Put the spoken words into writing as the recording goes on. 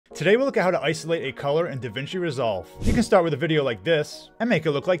Today we'll look at how to isolate a color in DaVinci Resolve. You can start with a video like this and make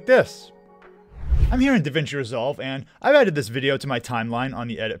it look like this. I'm here in DaVinci Resolve and I've added this video to my timeline on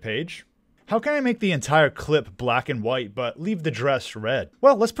the edit page. How can I make the entire clip black and white but leave the dress red?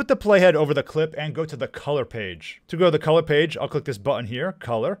 Well, let's put the playhead over the clip and go to the color page. To go to the color page, I'll click this button here,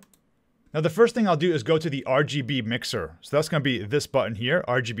 color. Now the first thing I'll do is go to the RGB mixer. So that's going to be this button here,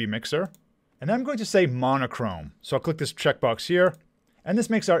 RGB mixer. And then I'm going to say monochrome. So I'll click this checkbox here. And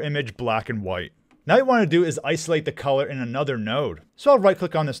this makes our image black and white. Now what I want to do is isolate the color in another node. So I'll right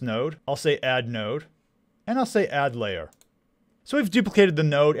click on this node, I'll say add node, and I'll say add layer. So we've duplicated the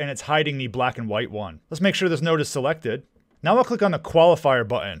node and it's hiding the black and white one. Let's make sure this node is selected. Now I'll click on the Qualifier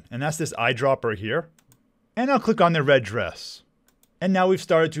button, and that's this eyedropper here. And I'll click on the red dress. And now we've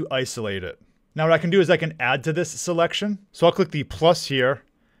started to isolate it. Now what I can do is I can add to this selection. So I'll click the plus here,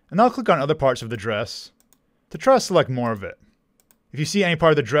 and I'll click on other parts of the dress to try to select more of it. If you see any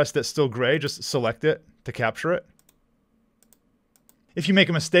part of the dress that's still gray, just select it to capture it. If you make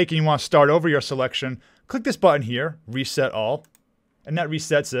a mistake and you want to start over your selection, click this button here, Reset All, and that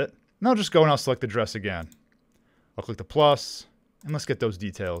resets it. And I'll just go and I'll select the dress again. I'll click the plus, and let's get those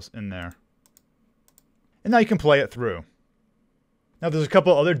details in there. And now you can play it through. Now there's a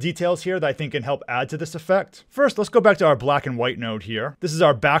couple other details here that I think can help add to this effect. First, let's go back to our black and white node here. This is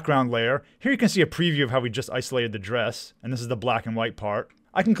our background layer. Here you can see a preview of how we just isolated the dress, and this is the black and white part.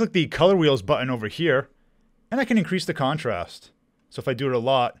 I can click the color wheels button over here, and I can increase the contrast. So if I do it a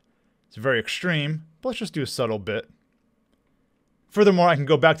lot, it's very extreme, but let's just do a subtle bit. Furthermore, I can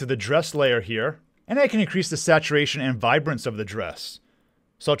go back to the dress layer here, and I can increase the saturation and vibrance of the dress.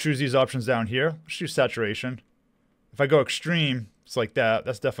 So I'll choose these options down here. Let's choose saturation. If I go extreme, it's like that.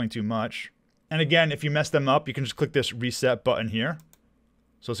 That's definitely too much. And again, if you mess them up, you can just click this reset button here.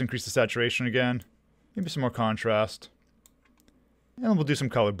 So let's increase the saturation again. Maybe some more contrast. And we'll do some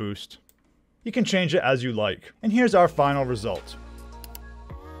color boost. You can change it as you like. And here's our final result.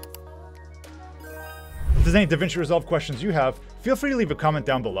 If there's any DaVinci Resolve questions you have, feel free to leave a comment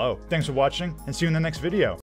down below. Thanks for watching, and see you in the next video.